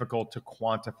too difficult to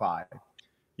quantify.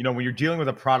 When you're dealing with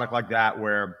a product like that,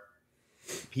 where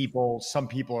some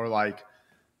people are like,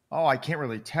 oh, I can't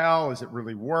really tell. Is it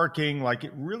really working? Like,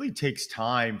 it really takes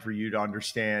time for you to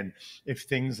understand if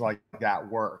things like that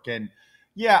work. And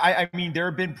yeah, I mean, there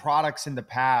have been products in the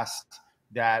past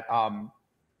that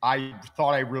I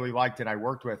thought I really liked and I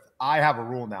worked with. I have a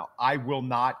rule now. I will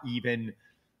not even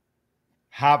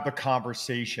have the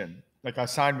conversation. Like, I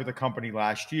signed with a company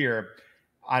last year,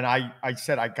 and I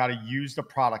said, I got to use the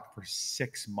product for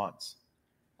 6 months.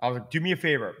 I was like, do me a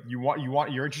favor.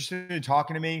 You're interested in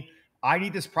talking to me? I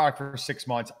need this product for 6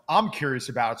 months. I'm curious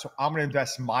about it. So I'm going to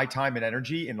invest my time and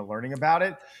energy into learning about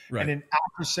it. Right. And then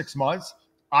after 6 months,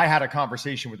 I had a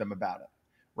conversation with them about it.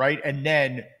 Right. And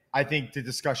then I think the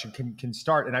discussion can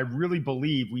start. And I really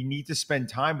believe we need to spend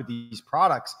time with these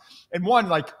products. And one,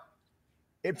 like,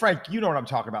 Frank, you know what I'm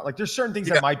talking about. Like there's certain things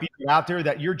that might be out there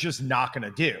that you're just not going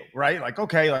to do, right? Like,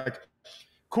 okay, like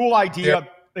cool idea. Yeah.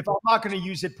 If I'm not going to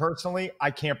use it personally, I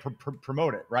can't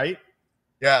promote it, right?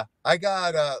 Yeah. I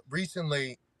got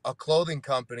recently a clothing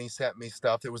company sent me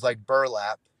stuff that was like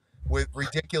burlap with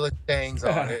ridiculous sayings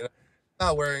on it.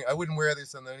 I wouldn't wear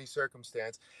this under any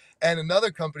circumstance. And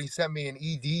another company sent me an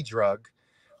ED drug,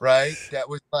 right? That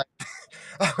was like,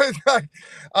 I was like,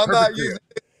 I'm not using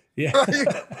it. Yeah.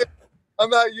 I'm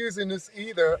not using this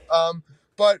either.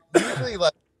 But usually,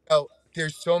 like,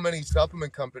 there's so many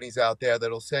supplement companies out there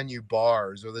that'll send you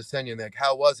bars, or they'll send you like,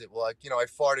 how was it? Well, like, I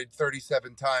farted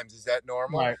 37 times. Is that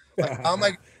normal? Right. Like, how am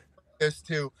I gonna do this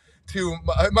to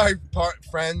my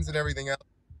friends and everything else?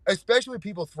 Especially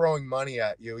people throwing money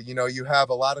at you. You have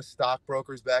a lot of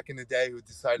stockbrokers back in the day who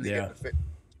decided to get in the fitness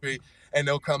industry, and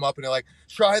they'll come up and they're like,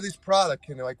 try this product.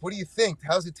 And they're like, what do you think?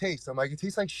 How's it taste? I'm like, it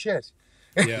tastes like shit.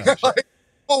 Yeah. Like,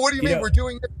 well, what do you mean? We're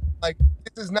doing this? Like,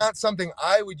 this is not something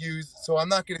I would use, so I'm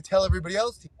not going to tell everybody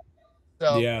else to use.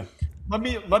 So yeah. Let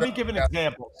me give an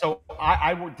example. So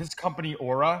I work this company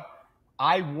Aura.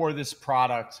 I wore this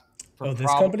product for this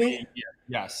company? a year.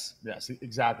 Yes,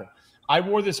 exactly. I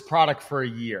wore this product for a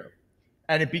year,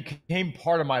 and it became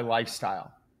part of my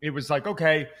lifestyle. It was like,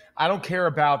 okay, I don't care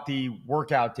about the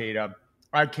workout data.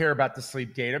 I care about the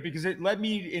sleep data because it led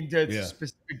me into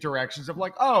specific directions of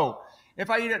like, oh, if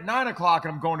I eat at 9 o'clock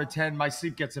and I'm going to 10, my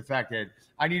sleep gets affected.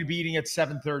 I need to be eating at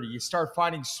 7:30. You start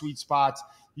finding sweet spots.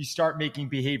 You start making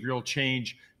behavioral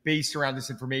change based around this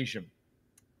information.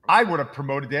 I would have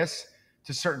promoted this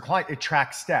to certain clients. It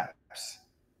tracks steps,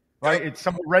 right? It's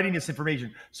some readiness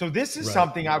information. So this is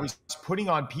something I was putting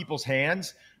on people's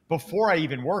hands before I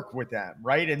even worked with them,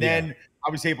 right? And then I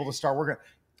was able to start working.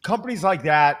 Companies like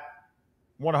that,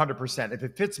 100%. If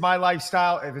it fits my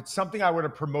lifestyle, if it's something I would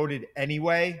have promoted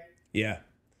anyway,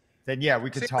 then we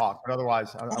could talk. But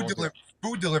otherwise,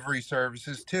 food delivery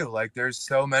services too. Like, there's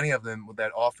so many of them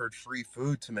that offered free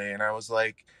food to me, and I was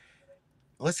like,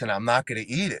 listen, I'm not going to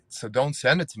eat it, so don't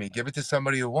send it to me. Give it to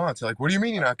somebody who wants. They're like, what do you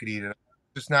mean you're not going to eat it?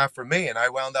 It's just not for me. And I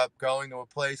wound up going to a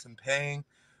place and paying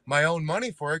my own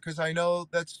money for it because I know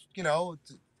that's,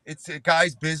 it's a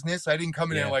guy's business. I didn't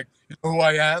come in there like, who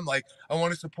I am. Like, I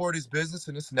want to support his business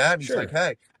and this and that. And he's like,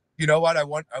 hey, you know what? I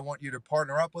want you to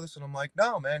partner up with us. And I'm like,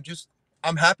 no, man,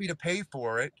 I'm happy to pay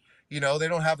for it. They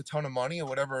don't have a ton of money or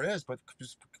whatever it is, but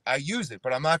I use it.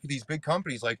 But I'm not these big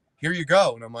companies like, here you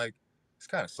go. And I'm like, this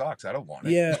kind of sucks. I don't want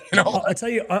it. Yeah. I'll tell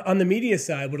you, on the media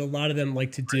side, what a lot of them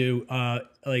like to do,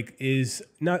 is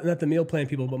not the meal plan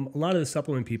people, but a lot of the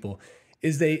supplement people,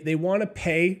 is they want to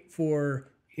pay for,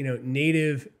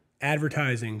 native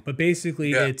advertising, but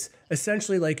basically it's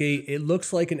essentially like it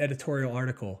looks like an editorial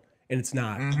article, and it's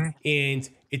not. And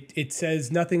it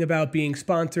says nothing about being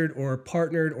sponsored or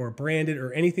partnered or branded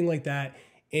or anything like that.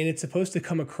 And it's supposed to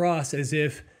come across as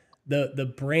if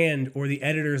the brand or the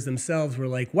editors themselves were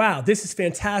like, wow, this is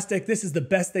fantastic. This is the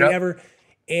best thing ever.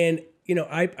 And,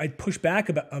 I push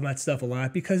back on that stuff a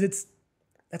lot because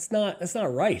that's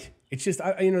not right. It's just,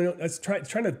 it's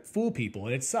trying to fool people,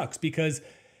 and it sucks because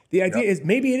the idea is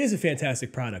maybe it is a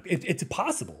fantastic product. It's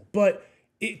possible, but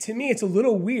to me, it's a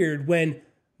little weird when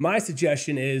my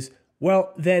suggestion is,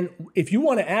 well, then if you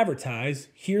want to advertise,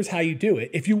 here's how you do it.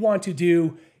 If you want to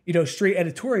do, straight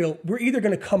editorial, we're either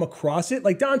going to come across it.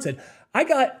 Like Don said,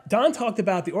 Don talked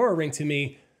about the Aura Ring to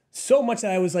me so much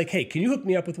that I was like, hey, can you hook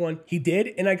me up with one? He did.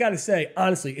 And I got to say,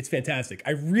 honestly, it's fantastic.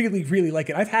 I really, really like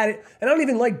it. I've had it, and I don't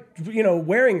even like,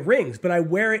 wearing rings, but I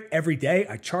wear it every day.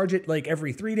 I charge it like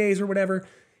every 3 days or whatever.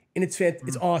 And it's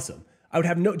awesome. I would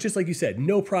have just like you said,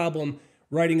 no problem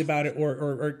writing about it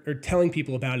or telling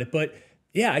people about it. But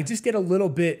yeah, I just get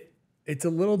it's a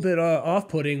little bit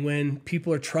off-putting when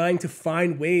people are trying to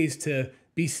find ways to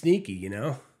be sneaky,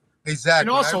 Exactly. And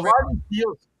also, a lot of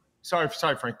deals. Sorry,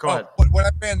 Frank. Go ahead. When I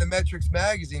ran the Metrics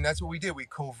magazine, that's what we did. We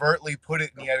covertly put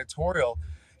it in the editorial,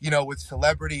 with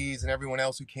celebrities and everyone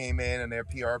else who came in, and their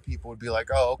PR people would be like,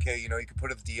 oh, okay, you could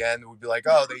put it at the end. It would be like,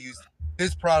 oh, they used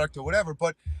this product or whatever.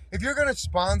 But if you're going to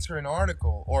sponsor an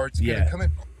article or it's going to come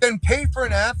in, then pay for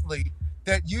an athlete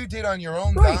that you did on your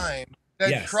own dime,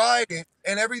 that tried it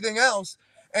and everything else,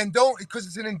 and don't, because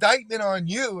it's an indictment on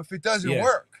you if it doesn't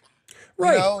work.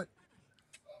 Right.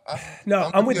 No,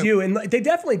 I'm with you. And they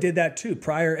definitely did that too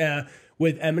prior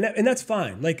with Eminem, and that's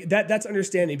fine. Like that's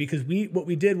understanding, because what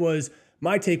we did was,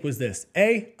 my take was this: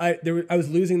 A, I was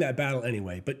losing that battle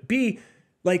anyway, but B,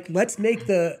 like let's make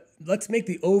the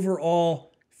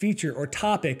overall feature or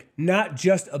topic not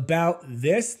just about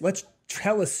this. Let's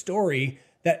tell a story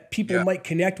that people might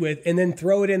connect with, and then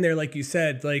throw it in there, like you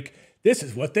said, like this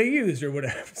is what they used or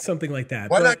whatever, something like that.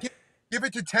 Why not give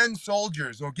it to 10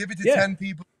 soldiers or give it to Yeah. 10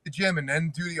 people at the gym and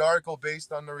then do the article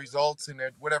based on the results and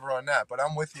whatever on that. But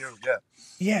I'm with you. Yeah.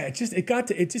 Yeah, it just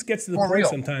gets to the For point real.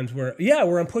 sometimes where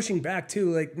I'm pushing back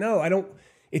too. Like, no, I don't.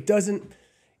 It doesn't.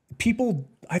 People,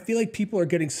 I feel like people are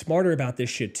getting smarter about this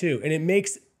shit too, and it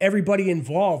makes everybody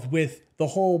involved with the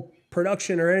whole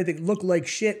production or anything look like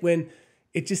shit when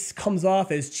it just comes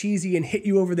off as cheesy and hit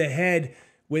you over the head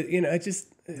with, it just.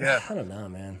 Yeah. I don't know,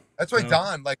 man. That's why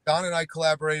Don and I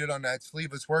collaborated on that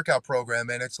sleeveless workout program,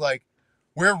 and it's like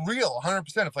we're real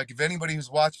 100%. If anybody who's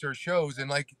watched our shows and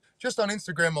like just on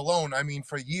Instagram alone, I mean,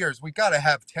 for years we got to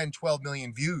have 10, 12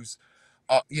 million views,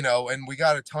 and we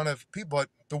got a ton of people. But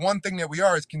the one thing that we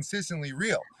are is consistently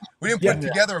real. We didn't put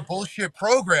together a bullshit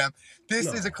program. This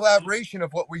is a collaboration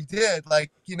of what we did.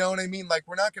 Like, you know what I mean? Like,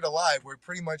 we're not gonna lie, we're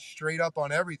pretty much straight up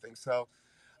on everything. So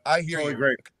I hear you.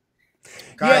 Great.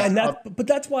 Guys, yeah, and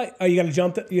that's why. Oh, you got to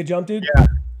jump. You jump, dude. Yeah.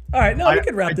 All right. No, we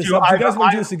can wrap this up. Do you guys want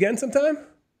to do this again sometime?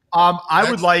 I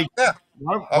would like. Yeah.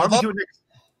 Why don't we do it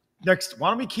next? Why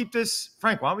don't we keep this,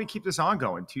 Frank? Why don't we keep this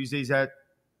ongoing? Tuesdays at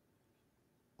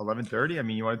 11:30. I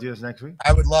mean, you want to do this next week?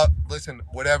 I would love. Listen,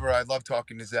 whatever. I love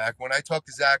talking to Zack. When I talk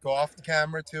to Zack off the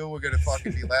camera too, we're gonna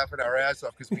fucking be laughing our ass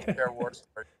off because we share war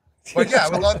stories. But yeah, I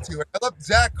would love to. I love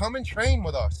Zack. Come and train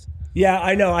with us. Yeah,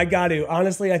 I know. I got to.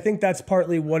 Honestly, I think that's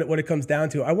partly what it comes down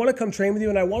to. I want to come train with you,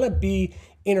 and I want to be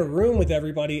in a room with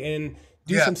everybody and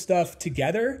do some stuff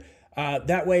together.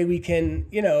 That way we can,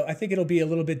 I think it'll be a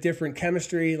little bit different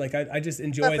chemistry. Like I just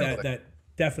enjoy that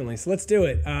definitely. So let's do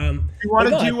it.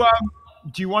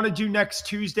 Do you want to do next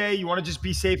Tuesday? You want to just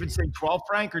be safe and say 12,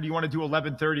 Frank, or do you want to do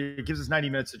 11:30? It gives us 90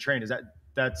 minutes to train.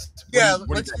 Let's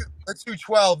do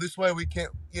 12. This way we can,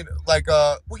 we can do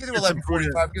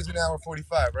 11:45. Gives an hour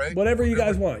 45, right? Whatever you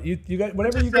guys want. You guys,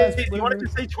 whatever you guys. You want to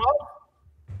just say 12?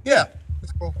 Yeah,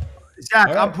 that's cool. Zach,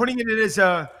 right. I'm putting it as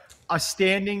a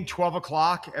standing 12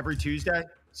 o'clock every Tuesday.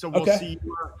 So we'll see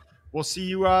you. We'll see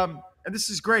you. And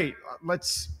this is great.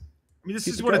 This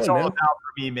is what it's all about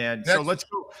for me, man. So let's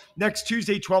go next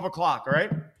Tuesday, 12 o'clock. All right.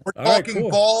 We're talking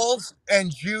balls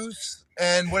and juice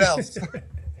and what else?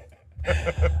 There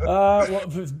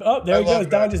he goes.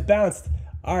 Don just bounced.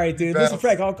 All right, dude. Listen,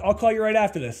 Frank, I'll call you right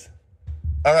after this.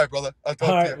 All right, brother. I'll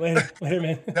talk to you. Later,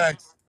 man. Thanks.